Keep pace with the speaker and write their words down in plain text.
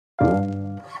Alright.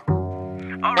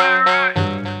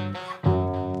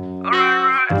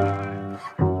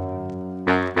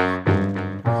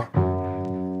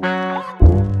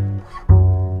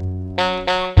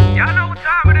 Y'all know what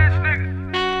time it is, nigga.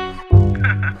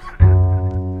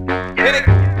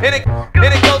 And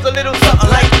it goes a little something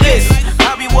like this.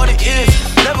 I be what it is,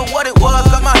 never what it was.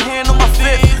 Got my hand on my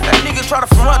fifth. That nigga try to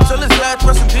front till his ass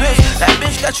pressing piss. That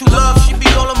bitch that you love, she be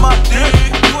all on my dick.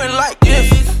 You ain't like this.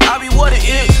 I be what it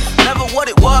is, never what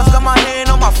it was. Got my hand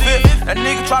on my fifth. That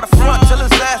nigga try to front till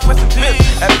his ass pressing piss.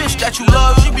 That bitch that you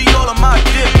love, she be all on my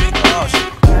dick. Oh shit.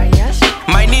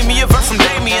 Might need me a verse from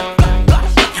Damien.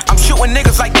 I'm shooting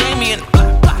niggas like Damien.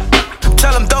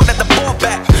 Tell him dog that the ball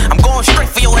back. I'm going straight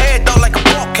for your head dog like a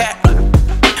ball cat.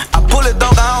 I pull it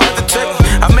dog, I don't hesitate.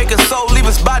 I make a soul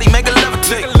leave his body, make it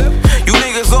levitate. You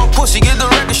niggas all pussy, get the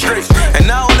record straight.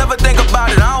 And I don't never think about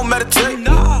it, I don't meditate.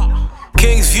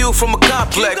 King's view from a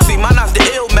complex. See, my knot's the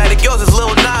Illmatic, yours is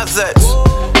Lil Nas X.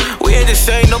 We ain't the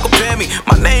same, no compare me.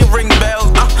 My name ring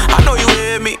bells, I know you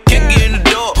hear me. Kick you in the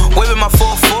door, waving my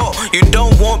 4-4. You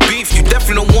don't want beef, you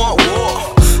definitely don't want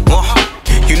war.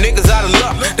 You niggas out of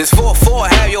luck. This 4-4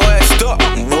 have your ass stuck.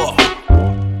 Whoa.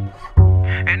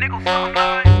 And niggas something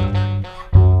like.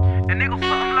 And niggas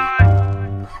something like.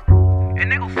 And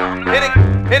niggas something like.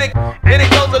 And it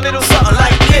goes a little something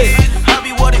like this. I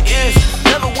be what it is,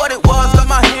 never what it was. Got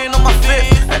my hand on my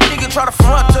fifth. That nigga try to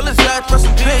front till his ass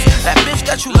pressing piss. That bitch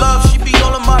that you love,